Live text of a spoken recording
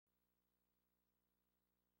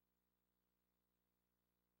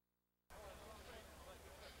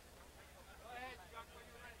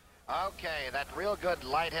Okay, that real good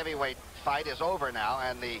light heavyweight fight is over now,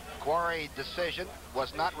 and the Quarry decision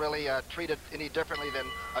was not really treated any differently than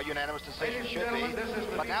a unanimous decision should be.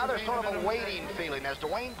 But now there's sort of a waiting feeling as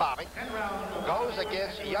Duane Bobick goes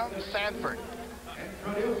against young Sanford.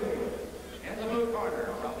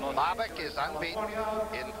 Bobick is unbeaten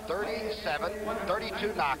in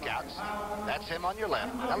 32 knockouts. That's him on your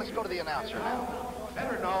left. Now let's go to the announcer now.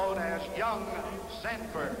 Better known as young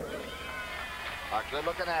Sanford. A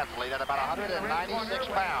good-looking athlete at about 196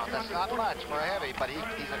 pounds. That's not much for a heavy, but he's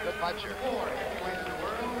a good puncher.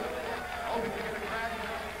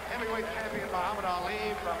 Heavyweight champion Muhammad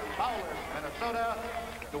Ali from Fowler, Minnesota,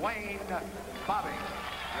 Duane Bobick.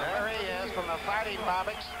 There he is from the Fighting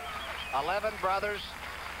Bobicks. 11 brothers.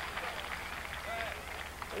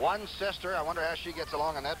 One sister. I wonder how she gets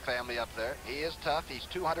along in that family up there. He is tough. He's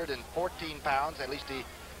 214 pounds. At least he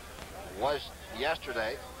was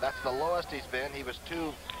yesterday. That's the lowest he's been. He was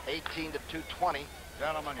 218 to 220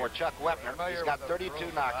 for Chuck Wepner. He's got 32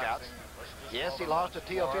 knockouts. Yes, he lost to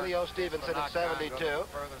Teofilio Stevenson in 72.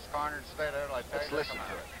 Let's listen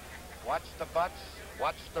to it. Watch the butts,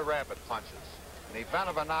 watch the rabbit punches. In the event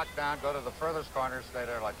of a knockdown, go to the furthest corner, stay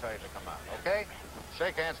there till I tell you to come out. Okay?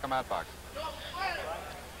 Shake hands, come out boxing.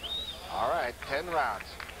 All right, 10 rounds.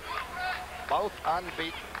 Both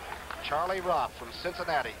unbeaten. Charlie Roth from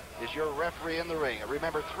Cincinnati is your referee in the ring.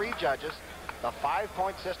 Remember, 3 judges, the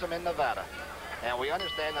 5-point system in Nevada. And we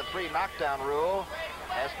understand the 3 knockdown rule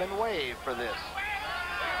has been waived for this.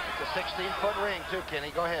 It's a 16-foot ring, too,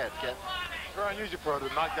 Kenny. Go ahead, Ken. It's very unusual for the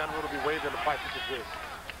knockdown rule to be waived in a fight such as this.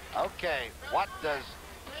 Okay, what does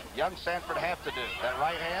young Sanford have to do? That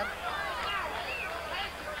right hand?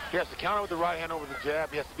 He has to counter with the right hand over the jab.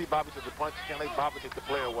 He has to beat Bobick to the punch. He can't let Bobick take the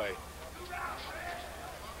play away.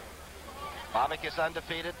 Bobick is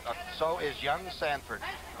undefeated. So is young Sanford.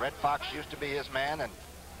 Red Fox used to be his man, and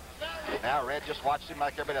now Red just watched him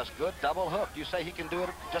like everybody else. Good double hook. You say he can do it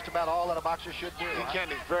just about all that a boxer should do. He can.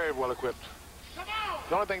 He's very well equipped.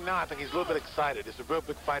 The only thing now, I think he's a little bit excited. It's a real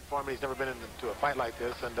big fight for him. He's never been into a fight like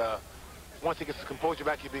this, and once he gets his composure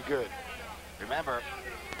back, he'll be good. Remember,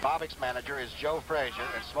 Bobick's manager is Joe Frazier,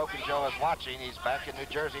 and Smoking Joe is watching. He's back in New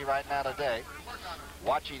Jersey right now today,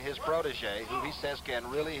 watching his protege, who he says can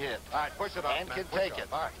really hit. All right, push it up, and man. can Push take it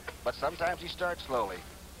it. All right. But sometimes he starts slowly.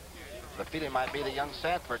 The feeling might be that young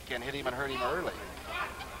Sanford can hit him and hurt him early.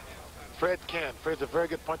 Fred can. Fred's a very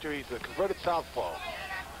good puncher. He's a converted southpaw.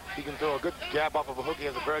 He can throw a good jab off of a hook. He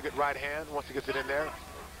has a very good right hand once he gets it in there.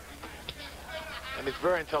 And he's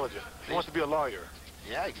very intelligent. He wants to be a lawyer.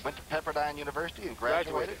 Yeah, he went to Pepperdine University and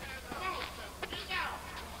graduated.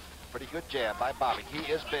 Pretty good jab by Bobick.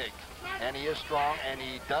 He is big, and he is strong, and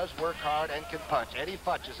he does work hard and can punch. Eddie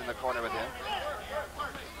Futch is in the corner with him.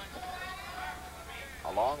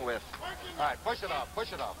 Along with... All right, push it off,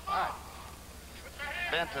 push it off. All right.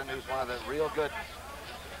 Benton, who's one of the real good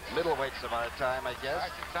middleweights of our time, I guess.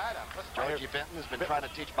 All right, up. Georgie Benton has been trying to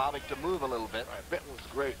teach Bobick to move a little bit. Right, Benton was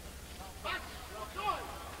great.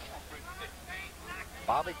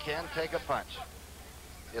 Bobick can take a punch.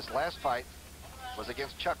 His last fight was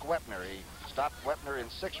against Chuck Wepner. He stopped Wepner in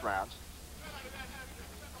 6 rounds.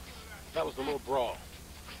 That was a little brawl.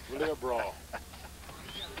 Really a brawl.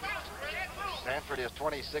 Sanford is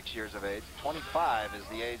 26 years of age. 25 is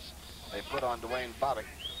the age they put on Duane Bobick.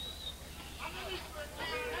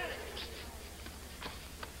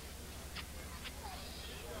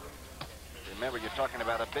 Remember, you're talking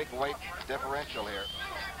about a big weight differential here.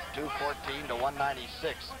 214 to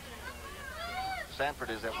 196. Sanford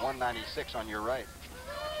is at 196 on your right.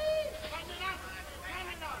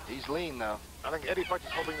 He's lean, though. I think Eddie Futch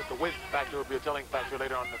is hoping that the weight factor will be a telling factor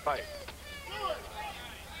later on in the fight.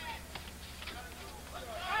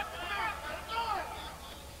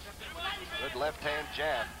 Good left-hand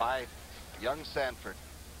jab by young Sanford.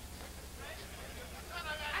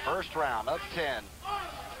 First round of 10.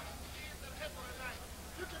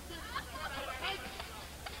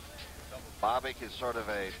 Bobick is sort of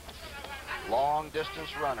a long-distance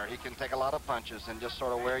runner. He can take a lot of punches and just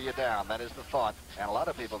sort of wear you down. That is the thought. And a lot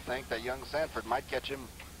of people think that young Sanford might catch him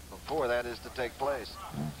before that is to take place.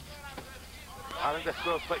 I think that's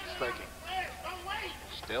still mistaken.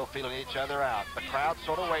 Still feeling each other out. The crowd's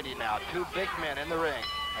sort of waiting now. 2 big men in the ring,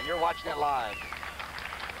 and you're watching it live.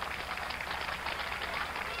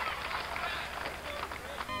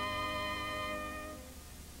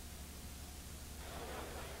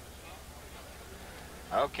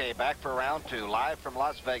 Okay, back for round 2, live from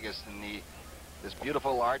Las Vegas in this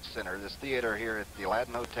beautiful arts center, this theater here at the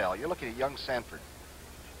Aladdin Hotel. You're looking at young Sanford.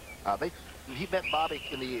 They he bet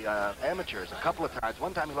Bobick in the amateurs a couple of times.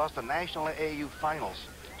 One time he lost the national AAU finals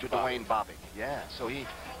to Duane Bobick. Yeah, so he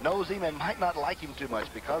knows him and might not like him too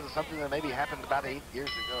much because of something that maybe happened about 8 years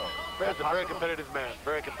ago. Fred's a very competitive man,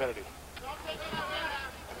 very competitive.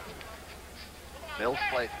 Bill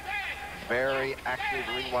Slayton, very active,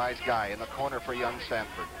 ring-wise guy in the corner for young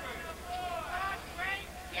Sanford.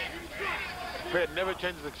 Fred never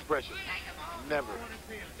changes expression. Never.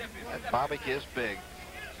 And Bobick is big.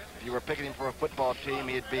 If you were picking him for a football team,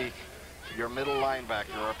 he'd be your middle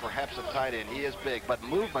linebacker or perhaps a tight end. He is big, but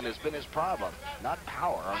movement has been his problem, not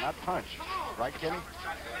power or not punch. Right, Kenny?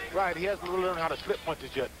 Right, he hasn't really learned how to slip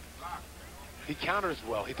punches yet. He counters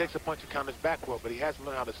well. He takes a punch and counters back well, but he hasn't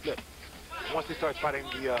learned how to slip. Once he starts fighting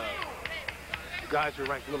the guys who are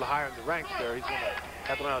ranked a little higher in the ranks there, he's going to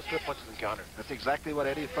have to learn how to slip punches and counter. That's exactly what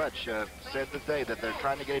Eddie Futch said today, that they're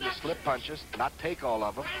trying to get him to slip punches, not take all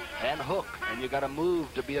of them, and hook. And you got to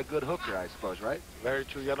move to be a good hooker, I suppose, right? Very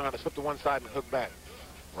true. You got to know how to slip to one side and hook back.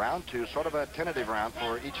 Round two, sort of a tentative round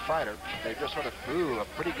for each fighter. They just sort of threw a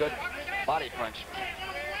pretty good body punch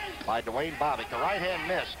by Duane Bobick. The right hand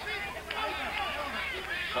missed.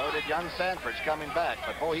 So did young Sanford's coming back,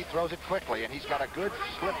 but boy, he throws it quickly, and he's got a good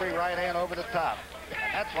slippery right hand over the top. And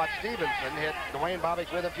that's what Stevenson hit Duane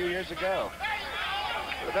Bobick with a few years ago.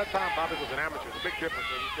 At that time, Bobick was an amateur. There's a big difference,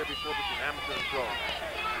 as you said before, between amateur and pro.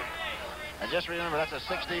 And just remember, that's a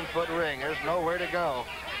 16-foot ring. There's nowhere to go.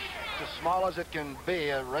 It's as small as it can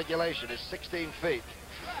be. A regulation is 16 feet.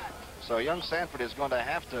 So young Sanford is going to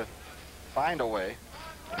have to find a way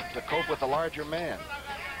to cope with the larger man.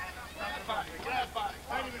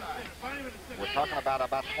 We're talking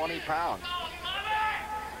about 20 pounds.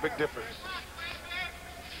 Big difference.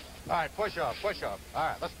 All right, push off, push off. All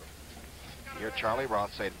right, let's go. Here Charlie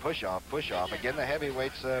Roth saying push off, push off. Again, the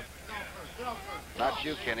heavyweights, not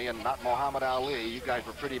you, Kenny, and not Muhammad Ali. You guys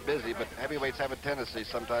were pretty busy, but heavyweights have a tendency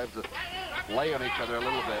sometimes to lay on each other a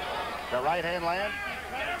little bit. The right hand land?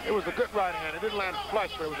 It was a good right hand. It didn't land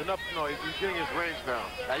flush, but it was enough. No, he's getting his range now.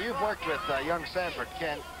 Now, you've worked with young Sanford,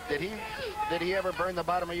 Ken. Did he ever burn the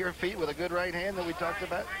bottom of your feet with a good right hand that we talked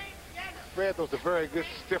about? Fred was a very good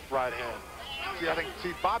stiff right hand.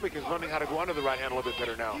 See, Bobick is learning how to go under the right hand a little bit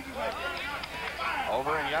better now.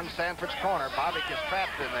 Over in young Sanford's corner, Bobick is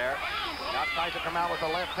trapped in there. Now tries to come out with the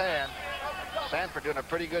left hand. Sanford doing a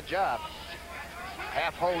pretty good job.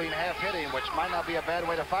 Half holding, half hitting, which might not be a bad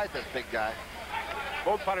way to fight this big guy.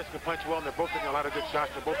 Both fighters can punch well, and they're both taking a lot of good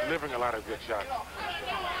shots. They're both delivering a lot of good shots.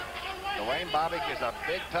 Duane Bobick is a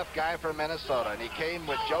big, tough guy from Minnesota, and he came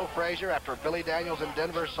with Joe Frazier after Billy Daniels in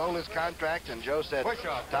Denver sold his contract, and Joe said,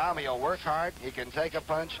 Tom, he'll work hard, he can take a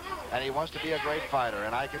punch, and he wants to be a great fighter,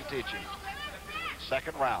 and I can teach him.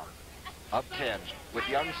 Second round, up 10, with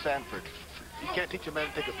young Sanford. You can't teach a man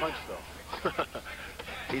to take a punch, though.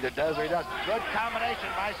 Either does or he doesn't. Good combination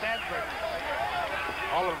by Sanford.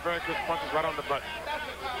 All of them very good punches right on the button.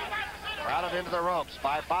 Routed into the ropes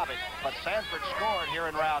by Bobick, but Sanford scored here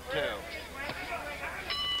in round two.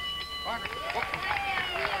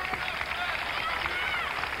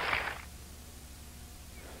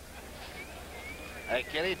 Hey,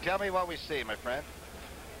 Kenny, tell me what we see, my friend.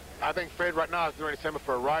 I think Fred right now is doing the same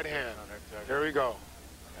for a right hand. There we go.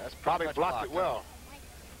 That's probably blocked it well.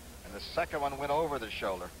 And the second one went over the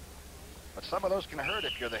shoulder. But some of those can hurt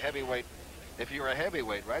if you're the heavyweight. If you're a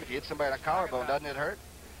heavyweight, right? If you hit somebody on a collarbone, doesn't it hurt?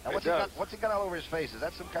 Now, what's he got all over his face? Is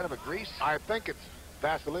that some kind of a grease? I think it's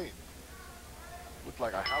Vaseline. Looks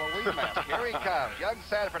like a Halloween mask. Here he comes. Young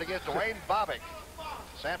Sanford against Duane Bobick.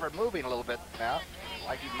 Sanford moving a little bit now,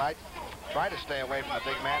 like he might try to stay away from the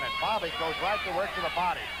big man, and Bobick goes right to work to the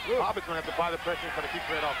body. Bobick's going to have to apply the pressure and try to keep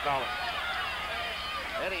Fred off balance.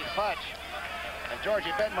 Eddie Futch and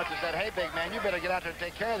Georgie Ben must have said, hey, big man, you better get out there and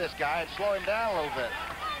take care of this guy and slow him down a little bit.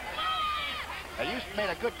 Now, you made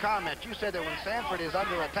a good comment. You said that when Sanford is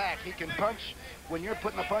under attack, he can punch when you're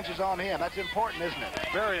putting the punches on him. That's important, isn't it?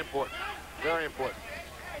 Very important. Very important.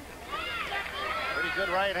 Pretty good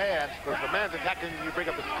right hand. Because if the man's attacking, you bring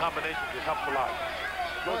up this combination, it helps a lot.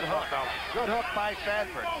 Good hook. Good hook by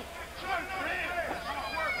Sanford.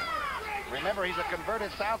 Remember, he's a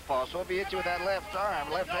converted southpaw, so if he hits you with that left arm,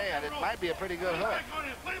 left hand, it might be a pretty good hook.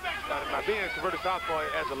 Now, being a converted southpaw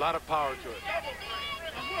adds a lot of power to it.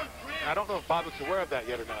 And I don't know if Bobick's aware of that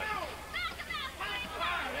yet or not.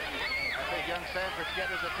 I think young Sanford's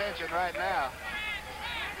getting his attention right now.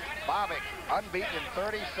 Bobick, unbeaten in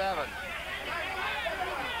 37.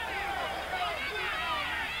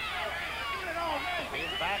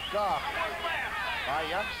 Being backed off by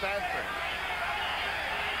young Sanford.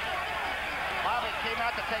 Bobick came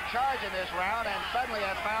out to take charge in this round, and suddenly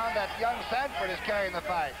I found that young Sanford is carrying the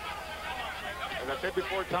fight. As I said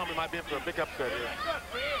before, Tom, we might be in for a big upset here.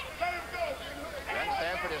 Young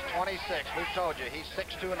Sanford is 26. We've told you he's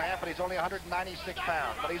 6'2 and a half, but he's only 196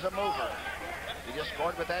 pounds. But he's a mover. He just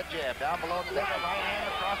scored with that jab. Down below the middle, right hand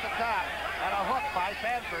across the top. And a hook by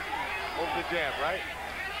Sanford. Over the jab, right?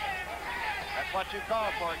 That's what you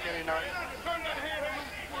call for, Kenny Norton.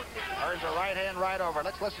 Earns a right hand right over.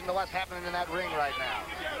 Let's listen to what's happening in that ring right now.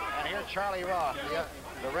 And here's Charlie Roth,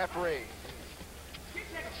 the referee.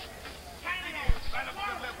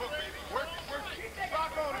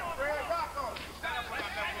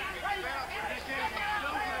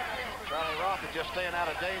 Charlie Roth is just staying out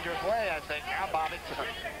of danger's way, I think. Now Bobick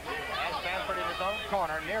has Sanford in his own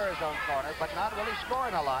corner, near his own corner, but not really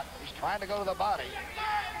scoring a lot. He's trying to go to the body.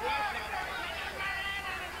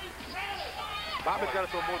 Bobick's got to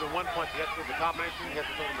throw more than one punch. He has to throw the combination. He has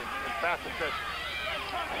to throw them in fast succession.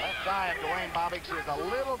 The left eye of Duane Bobick's is a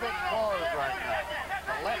little bit closed right now.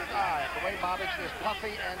 The left eye of Duane Bobick's is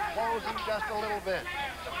puffy and closing just a little bit.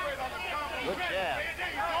 Good jab.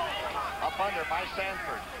 Up under by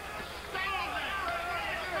Sanford.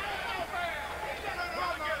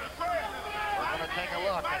 We're going to take a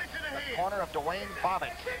look at the corner of Duane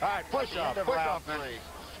Bobick. All right, push off, man.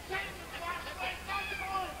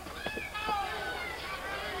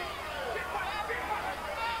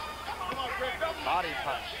 Body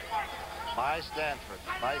punch by Sanford.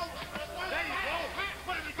 By young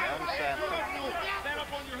Sanford.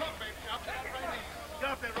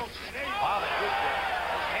 Bobick.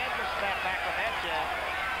 His head was snapped back with that jab.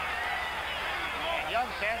 And young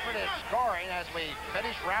Sanford is scoring as we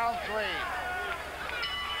finish round 3.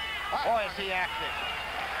 Boy, is he active.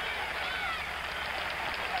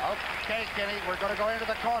 Okay, Kenny, we're going to go into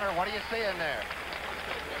the corner. What are you seeing there?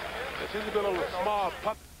 There seems to be a little small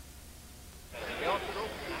pup.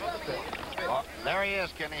 Well, there he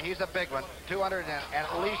is, Kenny. He's a big one. 200 and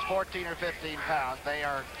at least 14 or 15 pounds. They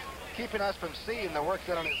are keeping us from seeing the work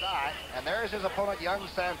done on his eye. And there's his opponent, young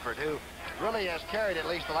Sanford, who really has carried at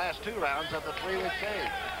least the last 2 rounds of the 3-week series.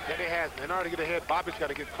 Yeah, he has. In order to get ahead, Bobick's got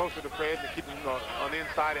to get closer to Fred and keep him on the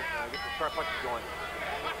inside and get the sharp punches going.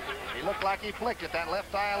 He looked like he flicked at that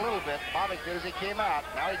left eye a little bit. Bobick did as he came out.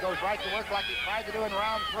 Now he goes right to work like he tried to do in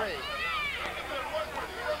round 3.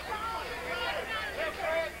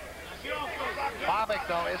 Bobick,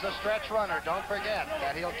 though, is a stretch runner. Don't forget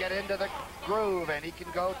that he'll get into the groove and he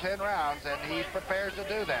can go 10 rounds, and he prepares to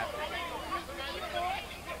do that.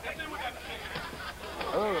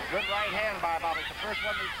 Ooh, good right hand by Bobick. The first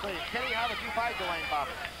one we've seen. Kenny, how would you fight Duane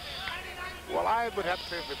Bobick? Well, I would have to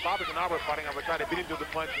say if Bobick and I were fighting, I would try to beat him to the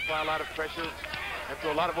punch, apply a lot of pressure, and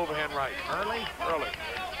throw a lot of overhand right. Early? Early.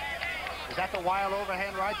 Is that the wild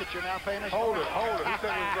overhand right that you're now famous Hold for? it, hold it. Who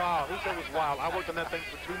said it was wild? Who said it was wild? I worked on that thing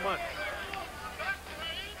for 2 months.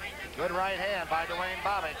 Good right hand by Duane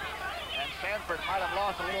Bobick. And Sanford might have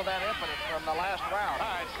lost a little of that impetus from the last round. All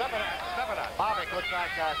right, step it up, step it up. Bobick looks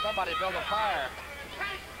like somebody built a fire.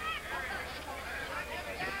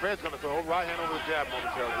 Fred's going to throw a right hand over the jab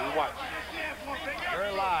momentarily. We watch.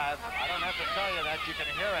 You're live. I don't have to tell you that. You can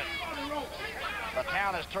hear it. The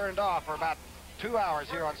town is turned off for about 2 hours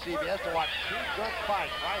here on CBS to watch 2 good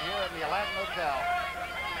fights right here in the Aladdin Hotel.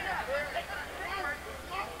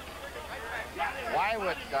 Why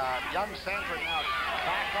would young Sanford now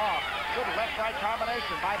back off? Good left-right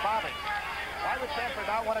combination by Bobick. Why would Sanford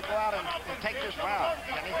not want to go out and take this round?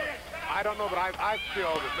 Kenny? I don't know, but I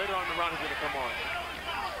feel that later on in the round he's going to come on.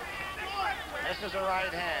 This is a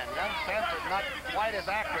right hand. Young Sanford not quite as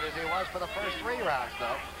accurate as he was for the first 3 rounds,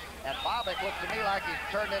 though. And Bobick looks to me like he's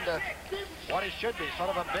turned into what he should be,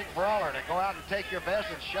 sort of a big brawler to go out and take your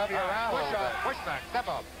best and shove you around a little bit. Push back, step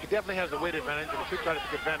up. He definitely has the weight advantage, and he should try to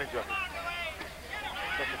take advantage of it.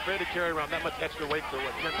 But for Fred to carry around that much extra weight for 10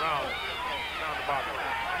 rounds, down the bottom.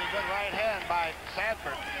 Pretty good right hand by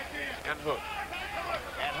Sanford. And hook.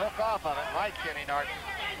 And hook off of it. Right, Kenny Norton.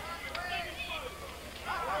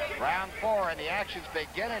 Round 4, and the action's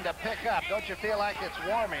beginning to pick up. Don't you feel like it's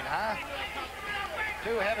warming, huh?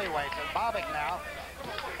 2 heavyweights, and Bobick now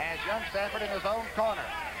has young Sanford in his own corner.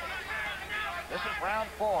 This is round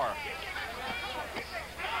 4.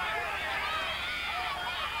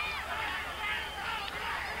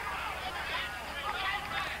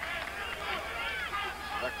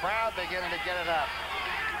 The crowd beginning to get it up.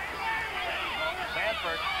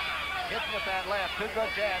 Sanford hits with that left. 2 good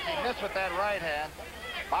jabs. He missed with that right hand.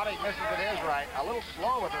 Bobick misses with his right. A little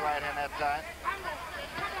slow with the right hand that time.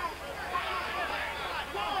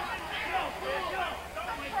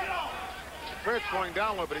 Fred's going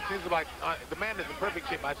down one, but it seems like the man is in perfect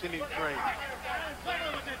shape. I've seen him train.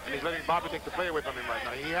 And he's letting Bobby take the play away from him right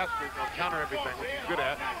now. He has to counter everything, which he's good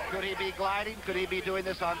at. Could he be gliding? Could he be doing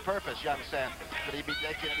this on purpose, young Sanford? Could he be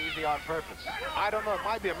taking it easy on purpose? I don't know. It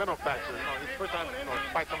might be a mental factor. His first time to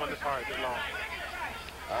fight someone this hard, this long.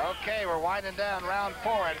 Okay, we're winding down round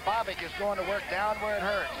 4, and Bobick is going to work down where it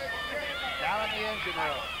hurts. Down in the engine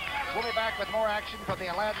room. We'll be back with more action from the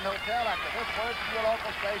Atlantic Hotel after this word from your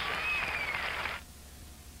local station.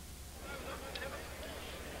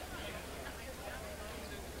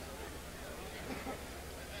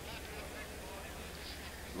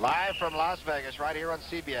 Live from Las Vegas, right here on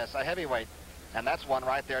CBS, a heavyweight. And that's one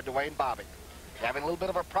right there, Duane Bobick. Having a little bit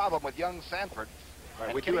of a problem with young Sanford.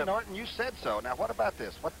 Right, and Kenny Norton, you said so. Now, what about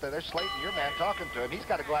this? They're slating your man talking to him. He's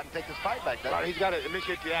got to go out and take this fight back, doesn't he? He's got to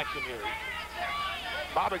initiate the action here.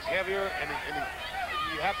 Bobick's heavier, and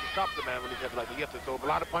you have to stop the man when he's heavy like that. You have to throw a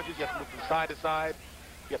lot of punches. You have to move from side to side.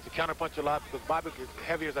 You have to counterpunch a lot because Bobick is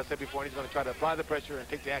heavier, as I said before, and he's going to try to apply the pressure and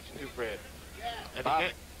take the action to Fred. And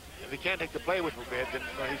if he can't take the play with Fred, then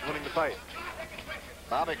he's winning the fight.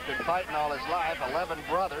 Bobick's been fighting all his life, 11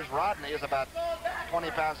 brothers. Rodney is about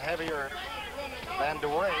 20 pounds heavier than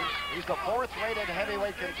Duane. He's the 4th-rated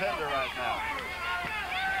heavyweight contender right now.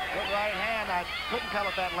 Good right hand. I couldn't tell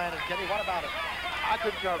if that landed, Kenny. What about it? I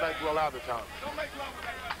couldn't tell that well out of the time.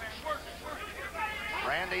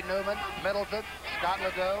 Randy Newman, Middleton, Scott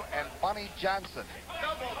Ledoux, and Bunny Johnson.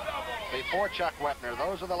 Before Chuck Wepner,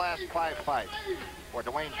 those are the last 5 fights for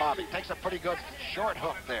Duane Bobick. Takes a pretty good short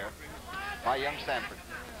hook there by young Sanford.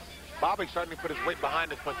 Bobick's starting to put his weight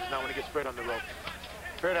behind his punches now when he gets Fred on the rope.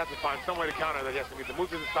 Fred has to find some way to counter that. He has to either move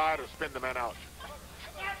to the side or spin the man out.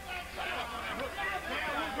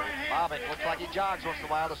 Bobick looks like he jogs once in a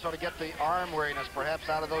while to sort of get the arm weariness perhaps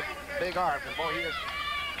out of those big arms. And boy, he is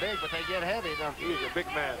big, but they get heavy, don't they? He's a big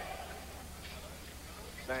man.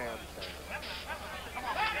 Sam.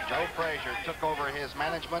 Joe Frazier took over his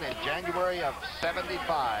management in January of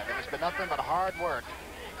 '75, and it's been nothing but hard work.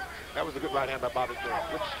 That was a good right hand by Bobick there.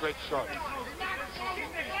 Good straight shot.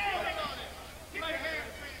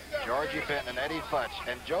 Georgie Fenton and Eddie Futch.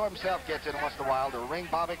 And Joe himself gets in once in a while to ring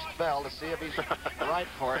Bobick's bell to see if he's right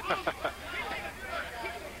for it.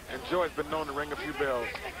 And Joe has been known to ring a few bells.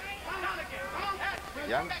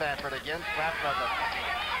 Young Sanford again trapped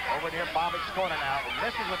over near Bobick's corner now.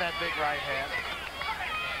 Misses with that big right hand.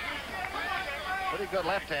 Pretty good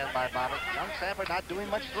left hand by Bobick. Young Sanford not doing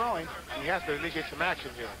much throwing. He has to initiate some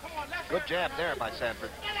action here. Good jab there by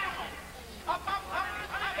Sanford.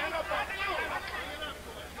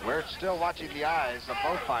 We're still watching the eyes of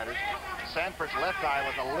both fighters. Sanford's left eye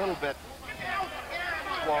was a little bit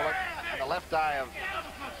swollen, and the left eye of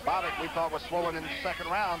Bobick we thought was swollen in the 2nd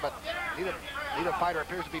round, but neither fighter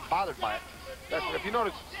appears to be bothered by it. If you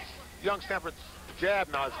notice, young Sanford's jab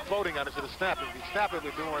now is floating on instead of snapping. If he snap it, it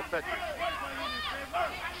would be more effective.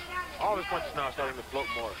 All his punches now are starting to float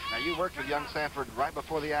more. Now, you worked with young Sanford right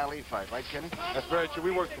before the Ali fight, right, Kenny? That's very true. We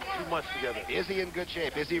worked for 2 months together. Is he in good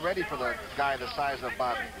shape? Is he ready for the guy the size of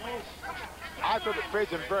Bobick? I feel that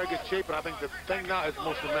Fred's in very good shape, and I think the thing now is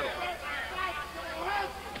mostly mental.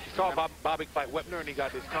 You saw Bobick fight Wepner, and he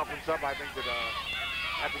got his confidence up. I think that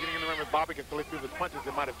after getting in the ring with Bobick and filling through his punches,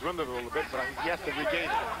 it might have dwindled a little bit, but he has to regain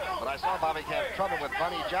it. But I saw Bobick have trouble with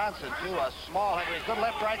Bunny Johnson, too. A small, heavy, good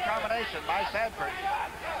left-right combination by Sanford.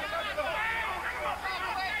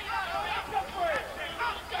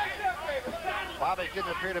 Bobick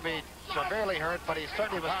didn't appear to be severely hurt, but he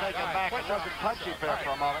certainly was taken back and wasn't punchy for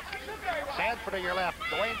a moment. Sanford to your left,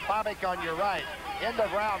 Duane Bobick on your right. End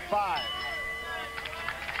of round 5.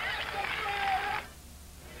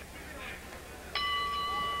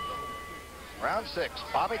 Round 6,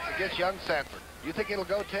 Bobick against young Sanford. You think it'll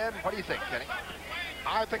go 10? What do you think, Kenny?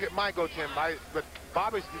 I think it might go 10, but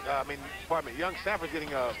Bobick's, young Sanford's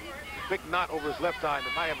getting a big knot over his left eye, and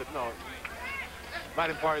it might have might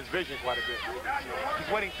impair his vision quite a bit.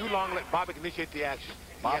 He's waiting too long to let Bobick initiate the action.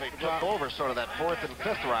 Bobick took over sort of that 4th and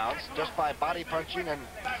 5th rounds just by body punching, and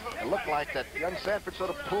it looked like that young Sanford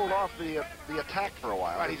sort of pulled off the attack for a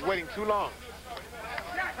while. Right, he's waiting too long.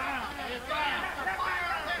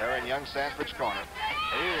 They're in young Sanford's corner.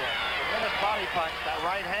 Ooh, tremendous body punch, that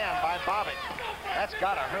right hand by Bobick. That's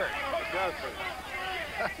gotta hurt. It does hurt.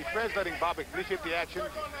 See, Fred's letting Bobick initiate the action.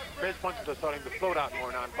 Fred's punches are starting to float out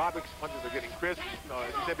more now, and Bobick's punches are getting crisp.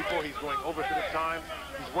 As you said before, he's going over to the time.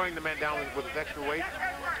 He's wearing the man down with his extra weight,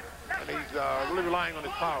 and he's really relying on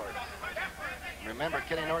his power. Remember,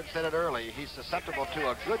 Kenny Norton said it early. He's susceptible to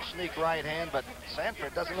a good sneak right hand, but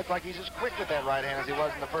Sanford doesn't look like he's as quick with that right hand as he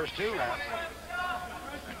was in the first 2 rounds.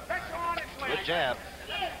 Good jab.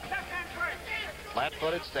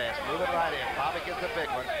 Flat-footed stance. Move it right in. Bobick gets the big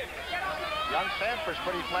one. Young Sanford's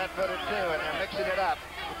pretty flat-footed too, and they're mixing it up.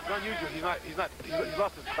 It's unusual. He's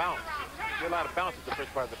lost his bounce. He had a lot of bounce at the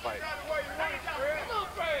first part of the fight.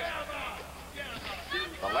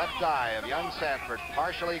 The left eye of young Sanford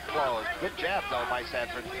partially closed. Good jab, though, by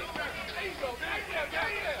Sanford.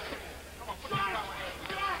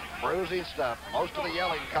 Bruising stuff. Most of the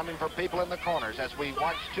yelling coming from people in the corners as we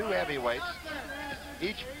watch two heavyweights,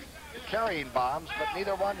 each carrying bombs, but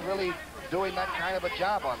neither one really doing that kind of a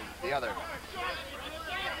job on the other.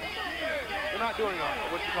 They're not doing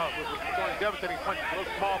what you call throwing devastating punches. Those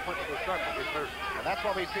small punches will start to get hurt. And that's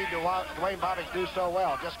what we see Duane Bobick do so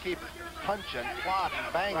well. Just keep punching, plotting,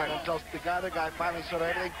 banging until the other guy finally sort of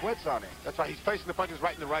everything quits on him. That's why he's placing the punches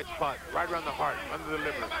right in the right spot, right around the heart, under the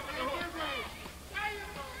liver.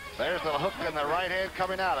 There's the hook in the right hand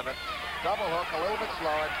coming out of it. Double hook, a little bit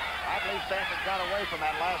slow. And I believe Sanford got away from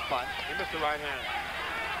that last punch. He missed the right hand.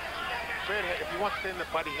 Fred, if he wants to stay in the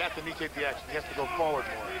fight, he has to initiate the action. He has to go forward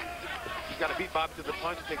more. He's got to beat Bobick to the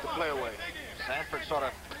punch and take the play away. Sanford sort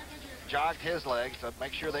of jogged his legs to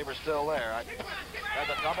make sure they were still there.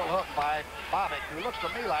 There's a double hook by Bobick, who looks to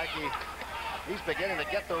me like he's beginning to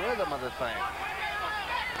get the rhythm of the thing.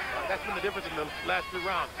 That's been the difference in the last 2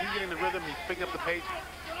 rounds. He's getting the rhythm. He's picking up the pace.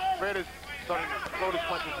 Fred is starting to throw his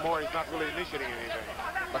punches more. He's not really initiating anything.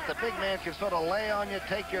 But the big man can sort of lay on you,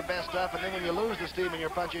 take your best stuff, and then when you lose the steam in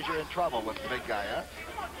your punches, you're in trouble with the big guy, huh?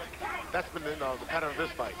 That's been the pattern of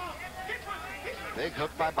this fight. Big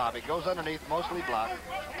hook by Bobick. Goes underneath, mostly blocked.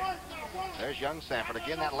 There's young Sanford.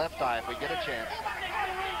 Again, that left eye if we get a chance.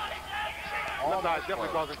 Left eye is definitely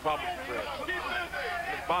causing problems for Fred.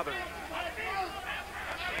 It's bothering him.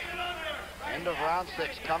 End of round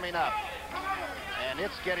 6 coming up. And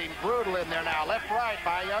it's getting brutal in there now. Left-right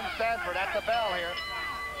by young Sanford at the bell here.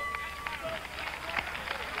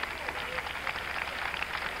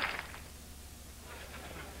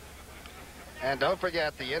 And don't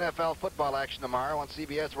forget the NFL football action tomorrow on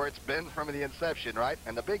CBS, where it's been from the inception, right?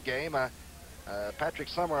 And the big game, Patrick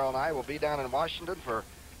Summerall and I will be down in Washington for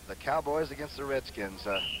the Cowboys against the Redskins.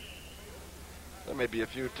 There may be a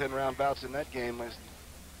few 10-round bouts in that game,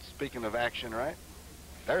 speaking of action, right?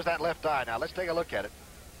 There's that left eye. Now, let's take a look at it.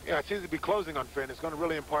 Yeah, it seems to be closing on Fred. It's going to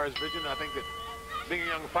really impair his vision. I think that being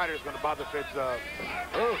a young fighter is going to bother Fred's...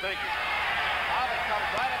 Ooh, thank you. Bobick comes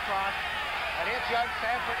right across and hits young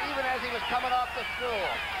Sanford even as he was coming off the stool.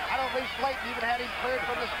 I don't believe Slayton even had him cleared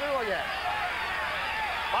from the stool yet.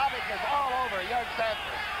 Bobick is all over young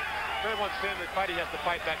Sanford. Fred wants to end the fight. He has to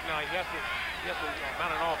fight back now. He has to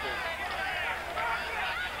mount an offense.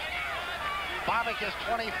 Bobick is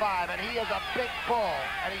 25, and he is a big bull,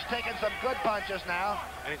 and he's taking some good punches now.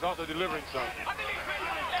 And he's also delivering some.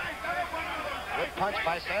 Good punch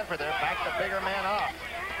by Sanford there, back the bigger man off.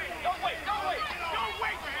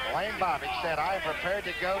 Duane Bobick said, I am prepared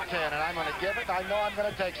to go 10, and I'm going to give it. I know I'm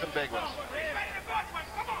going to take some big ones.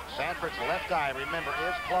 Sanford's left eye, remember,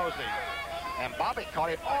 is closing. And Bobick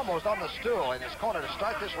caught him almost on the stool in his corner to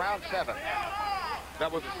start this round 7.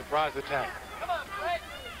 That was a surprise attack.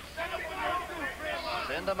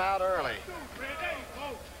 Send him out early.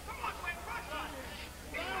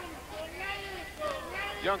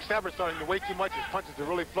 Young Sanford's starting to weigh too much. His punches are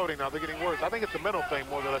really floating now. They're getting worse. I think it's a mental thing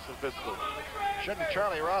more or less than physical. Shouldn't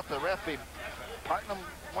Charlie Roth, the ref, be parting them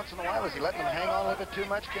once in a while? Is he letting them hang on a little bit too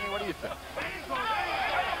much, Kenny? What do you think?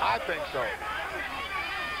 I think so.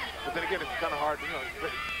 But then again, it's kind of hard. You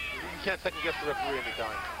can't second-guess the referee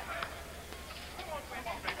anytime.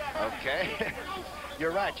 Okay.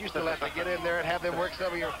 You're right. You still have to get in there and have them work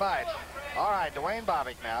some of your fights. All right, Duane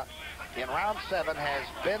Bobick now, in round 7, has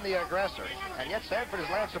been the aggressor. And yet Sanford has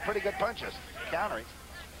landed some pretty good punches. Countering.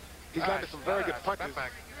 He's landed some very good punches,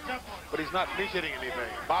 but he's not initiating anything.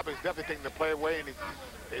 Bobick's definitely taking the play away, and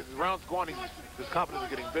as the rounds go on, his confidence is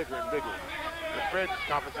getting bigger and bigger. And Fred's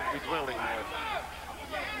confidence is dwindling more.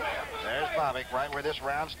 There's Bobick right where this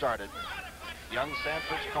round started. Young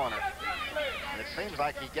Sanford's corner. And it seems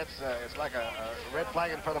like he gets, it's like a red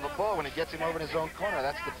flag in front of a bull when he gets him over in his own corner.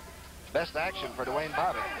 That's the best action for Duane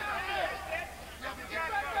Bobick.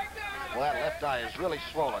 Well, that left eye is really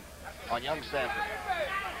swollen on young Sanford.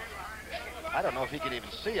 I don't know if he can even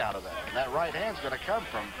see out of that. And that right hand's going to come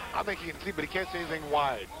from... I think he can see, but he can't see anything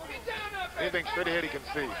wide. Anything straight ahead he can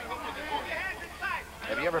see.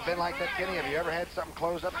 Have you ever been like that, Kenny? Have you ever had something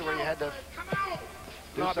closed up to where you had to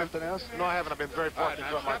do something else? No, I haven't. I've been very fortunate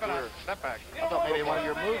throughout my career. Step back. I thought maybe one of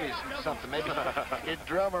your movies or something. Maybe in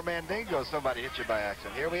Drum or Mandingo, somebody hit you by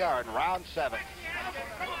accident. Here we are in round 7.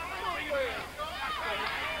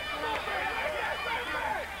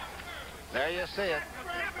 There you see it.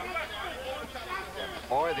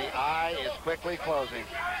 Boy, the eye is quickly closing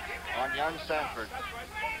on young Sanford.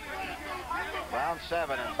 Round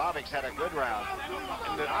 7, and Bobick's had a good round.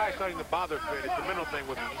 And the eye is starting to bother Fred. It's a mental thing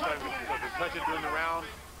with him. He's starting to touch it during the round.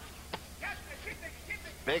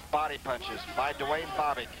 Big body punches by Duane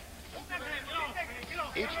Bobick.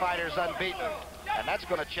 Each fighter's unbeaten, and that's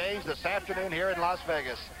going to change this afternoon here in Las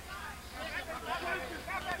Vegas.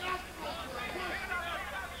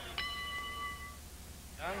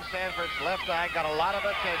 Young Sanford's left eye got a lot of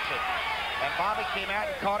attention, and Bobick came out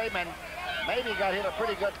and caught him, and maybe got hit a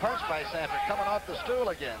pretty good punch by Sanford coming off the stool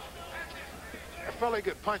again. A fairly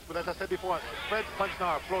good punch, but as I said before, Fred's punches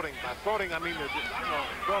now are floating. By floating, I mean they're just,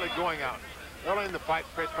 barely going out. Early in the fight,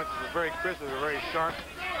 Fred's punches were very crisp, they were very sharp.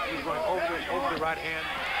 He was going over the right hand.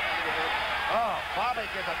 Oh,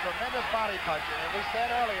 Bobick is a tremendous body puncher, and we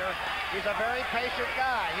said earlier, he's a very patient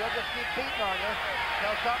guy. He'll just keep beating on you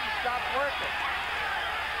until something stops working.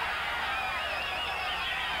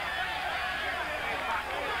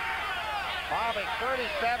 Bobick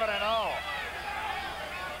 37-0.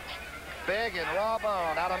 Big and raw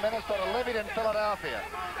bone out of Minnesota, living in Philadelphia.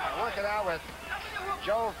 Working out with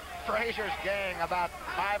Joe Frazier's gang about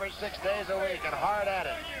 5 or 6 days a week and hard at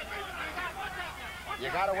it.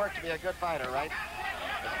 You got to work to be a good fighter, right?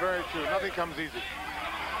 That's very true. Nothing comes easy.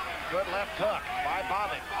 Good left hook by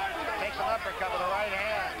Bobick. Takes an uppercut with the right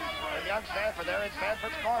hand. And young Sanford there in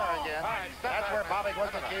Sanford's corner again. That's where Bobick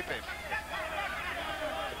wants to keep him.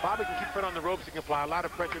 If Bobick can keep Fred on the ropes, he can apply a lot of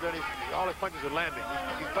pressure. Then all his punches are landing.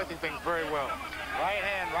 He's flexing things very well. Right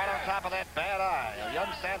hand right on top of that bad eye. Young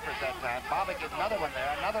Sanford's that time. Bobick gets another one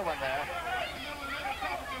there, another one there.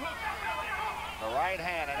 The right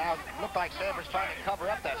hand, and now it looked like Sanford's trying to cover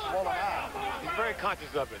up that swollen eye. He's very conscious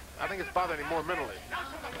of it. I think it's bothering him more mentally.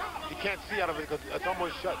 He can't see out of it because it's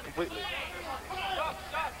almost shut completely.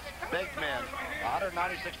 Big men,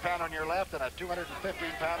 196-pounder on your left and a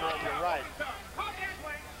 215-pounder on your right.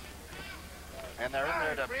 And they're in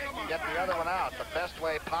there to get the other one out the best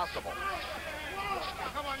way possible.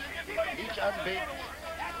 Each unbeaten.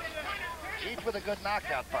 Each with a good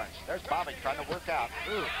knockout punch. There's Bobick trying to work out.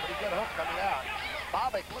 Ooh, pretty good hook coming out.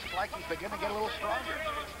 Bobick looks like he's beginning to get a little stronger.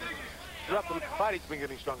 Throughout the fight, he's been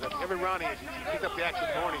getting stronger. Every round, he picks up the action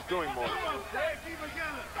more, and he's doing more.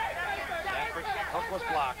 Sanford's hook was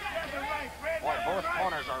blocked. Boy, both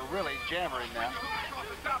corners are really jammering now.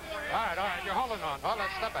 All right, you're holding on. Hold on,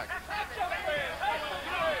 step back.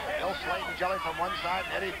 Bill Slayton jelly from one side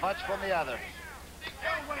and Eddie Futch from the other.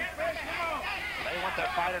 They want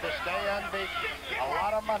their fighter to stay unbeaten. A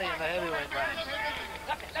lot of money in the heavyweight ranks.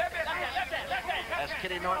 As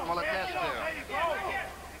Kitty Norton will attest to.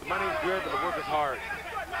 The money's good, but the work is hard.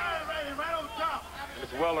 And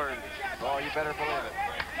it's well earned. Oh, you better believe it.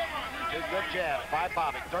 Two good jabs by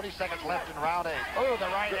Bobick. 30 seconds left in round 8. Oh, the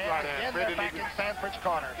right hand. Again, they're back in Sanford's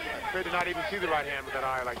corner. Fred did not even see the right hand with that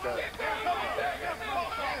eye like that.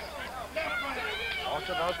 Most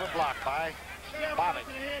of those were blocked by Bobick.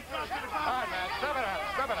 All right, man, 7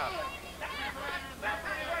 up.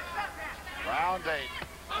 Round 8.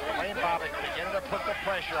 Duane Bobick beginning to put the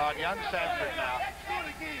pressure on young Sanford now.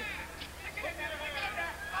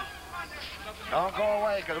 Don't go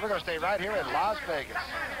away, because we're going to stay right here in Las Vegas.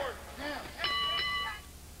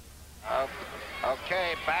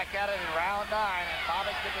 Okay, back at it in round 9. And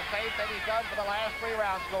Bobick did the same thing he's done for the last 3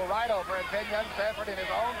 rounds. Go right over and pin young Sanford in his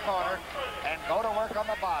own corner and go to work on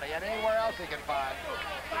the body and anywhere else he can find.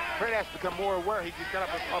 Fred has to become more aware. He just got up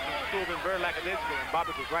and stool been very lackadaisical, and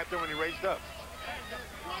Bobick was right there when he raised up.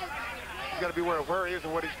 He's got to be aware of where he is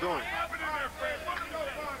and what he's doing.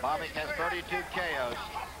 Bobick has 32 KOs.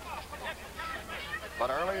 But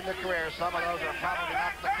early in the career, some of those are probably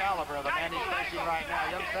not the caliber of the man he's facing right now.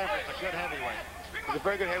 Young Sanford's a good heavyweight. He's a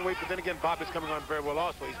very good heavyweight, but then again, Bobick's coming on very well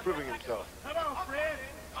also. He's proving himself.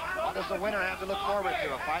 What does the winner have to look forward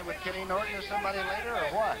to? A fight with Kenny Norton or somebody later, or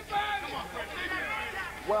what?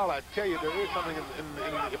 Well, I tell you, there is something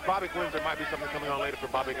if Bobick wins, there might be something coming on later for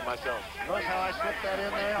Bobick and myself. Notice how I slipped that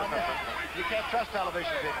in there? You can't trust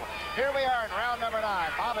television people. Here we are in round number 9.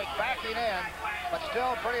 Bobick backing in, but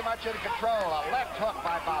still pretty much in control. A left hook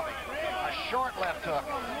by Bobick. A short left hook.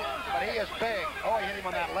 But he is big. Oh, he hit him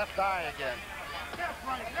on that left eye again.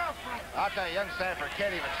 I'll tell you, young Sanford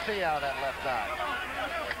can't even see out of that left eye.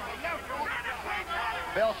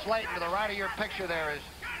 Bill Slayton to the right of your picture there is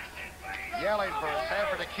yelling for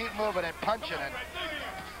Sanford to keep moving and punching, and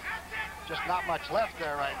just not much left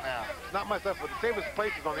there right now. Not much left, but the safest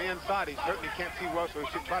place is on the inside. He certainly can't see well, so he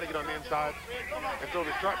should try to get on the inside and throw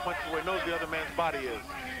the sharp punches where he knows the other man's body is.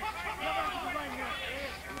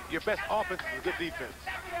 Your best offense is a good defense.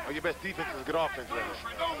 Or your best defense is a good offense, rather.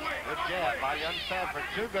 Good jab by young Sanford.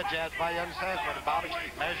 Two good jabs by young Sanford. And Bobick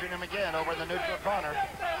measuring him again over in the neutral corner.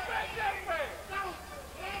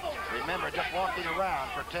 Remember, just walking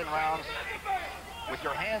around for 10 rounds with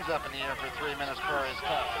your hands up in the air for 3 minutes per is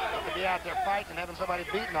tough. But to be out there fighting and having somebody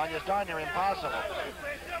beating on you is darn near impossible.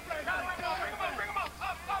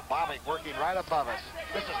 Bobick working right above us.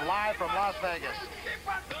 This is live from Las Vegas.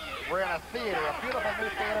 We're in a theater, a beautiful new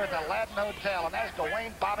theater at the Latin Hotel, and that's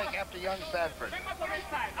Duane Bobick after young Sanford.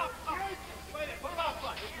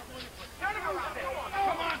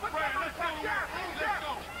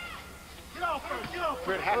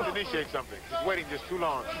 Fred has to initiate something. He's waiting just too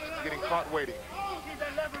long. He's getting caught waiting.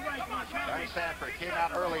 Young Sanford came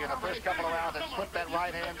out early in the first couple of rounds and slipped that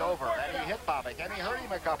right hand over. And he hit Bobick, and he hurt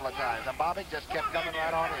him a couple of times. And Bobick just kept coming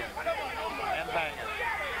right on in and banging.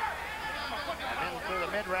 And then through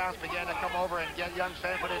the mid-rounds began to come over and get young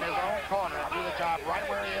Sanford in his own corner and do the job right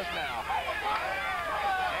where he is now.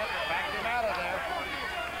 Sanford backed him out of there.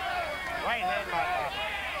 Right hand by Bobick.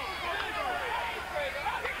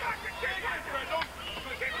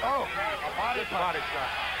 Oh, a body shot.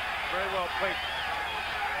 Very well played.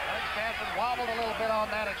 Young Sanford wobbled a little bit on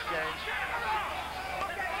that exchange.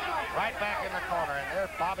 Right back in the corner, and there's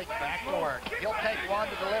Bobick back to work. He'll take one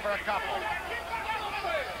to deliver a couple.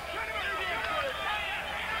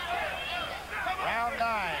 Round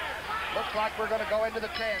 9. Looks like we're going to go into the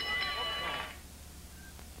 10th.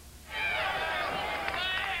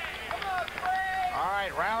 All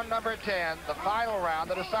right, round number 10, the final round,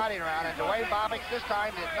 the deciding round, and Duane Bobick this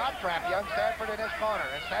time did not trap young Sanford in his corner,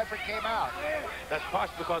 and Sanford came out. That's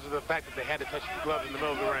partially because of the fact that they had to touch the gloves in the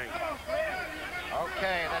middle of the ring.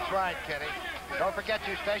 Okay, that's right, Kenny. Don't forget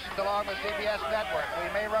you stationed along the CBS network.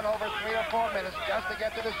 We may run over 3 or 4 minutes just to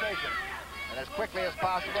get the decision. And as quickly as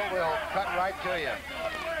possible, we'll cut right to you.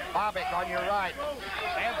 Bobick on your right.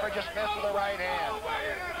 Sanford just missed with the right hand.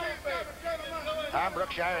 Tom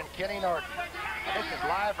Brookshire and Kenny Norton. This is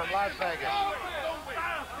live from Las Vegas.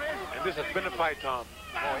 And this has been a fight, Tom.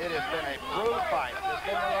 Oh, it has been a brutal fight. It's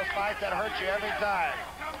been one of those fights that hurt you every time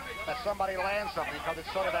that somebody lands something because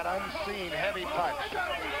it's sort of that unseen heavy punch.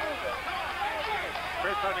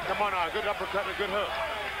 Fred trying to come on now. Good uppercut and a good hook.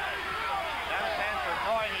 Young Sanford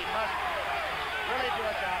knowing he must really do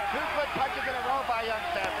a job. 2 good punches in a row by young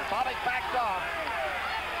Sanford. Bobick backed off.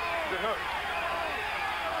 Good hook.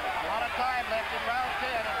 A lot of time left in round 10,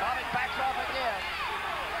 and Bobick backs off again.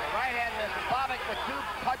 The right hand misses. Bobick with 2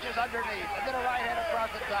 punches underneath, and then a right hand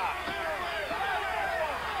across the top.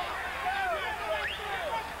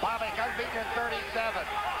 Bobick unbeaten in 37.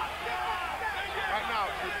 Right now,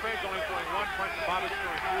 Fred's only throwing 1 punch, and Bobick's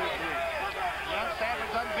throwing 2 or 3. Young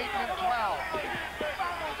Sanford's unbeaten in 12.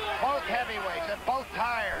 Both heavyweights and both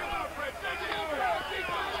tired.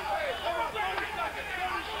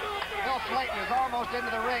 Bill Slayton is almost into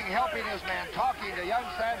the ring, helping his man, talking to young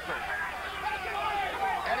Sanford.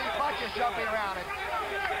 Eddie Bunch is jumping around it.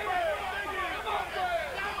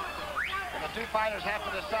 And the 2 fighters have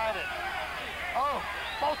to decide it. Oh,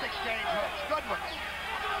 both exchange hooks, good ones.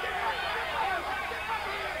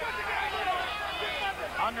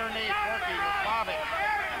 Underneath working with Bobick.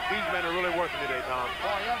 These men are really working today, Tom.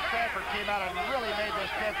 Boy, young Sanford came out and really made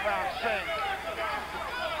this 10th round sing.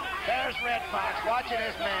 There's Red Fox watching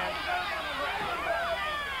his man.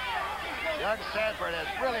 Young Sanford has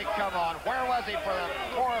really come on. Where was he for the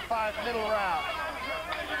 4 or 5 middle rounds?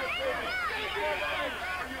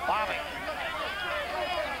 Bobick.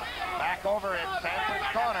 Back over in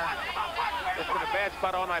Sanford's corner. It's been a bad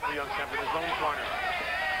spot all night for young Sanford, his own corner.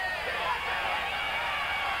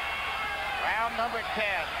 Round number 10.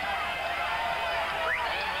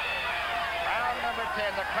 Round number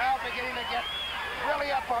 10. The crowd beginning to get really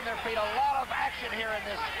up on their feet. A lot of action here in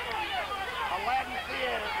this Aladdin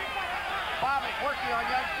Theater. Bobick working on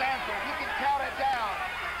young Sanford. You can count it down.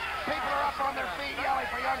 People are up on their feet yelling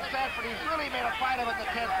for young Sanford. He's really made a fight of it in the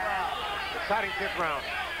 10th round. Exciting 10th round.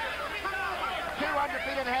 2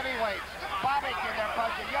 undefeated heavyweights. Bobick in there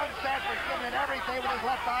punching. Young Sanford giving it everything with his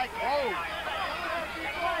left eye closed.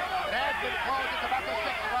 It has been closed. It's about the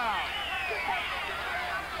 6th round.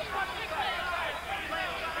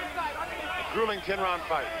 A grueling 10-round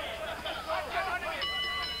fight.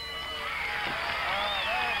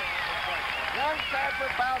 Young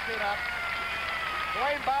Sanford bouncing up.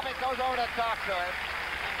 Duane Bobick goes over to talk to him.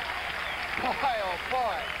 Boy, oh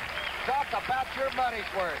boy. Talk about your money's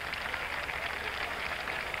worth.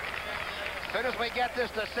 As soon as we get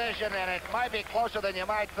this decision, and it might be closer than you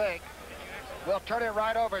might think, we'll turn it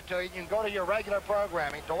right over to you. You can go to your regular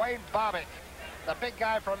programming. Duane Bobick the big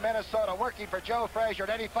guy from Minnesota, working for Joe Frazier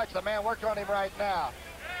and Eddie Futch, the man working on him right now.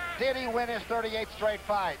 Did he win his 38th straight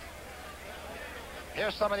fight?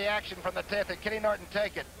 Here's some of the action from the 10th, and Kenny Norton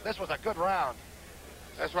take it. This was a good round.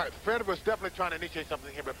 That's right. Fred was definitely trying to initiate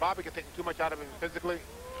something here, but Bobick had taken too much out of him physically.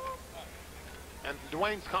 And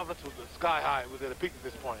Duane's confidence was sky high. It was at a peak at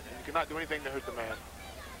this point, and you could not do anything to hurt the man.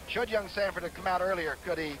 Should young Sanford have come out earlier,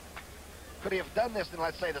 could he have done this in,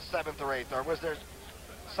 let's say, the 7th or 8th, or was there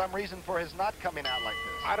some reason for his not coming out like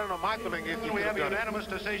this? I don't know. My feeling is We have a unanimous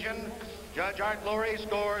decision. Judge Art Lurie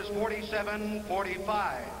scores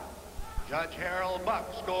 47-45. Judge Harold Buck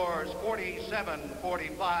scores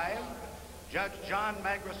 47-45. Judge John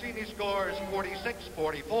Magrosini scores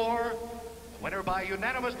 46-44. Winner by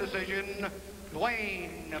unanimous decision,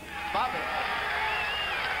 Duane Bobick.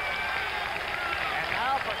 And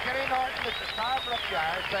now for Kenny Norton, this is Tom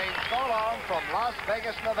Brookshire saying so long from Las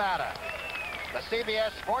Vegas, Nevada. The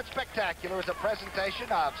CBS Sports Spectacular is a presentation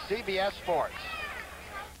of CBS Sports.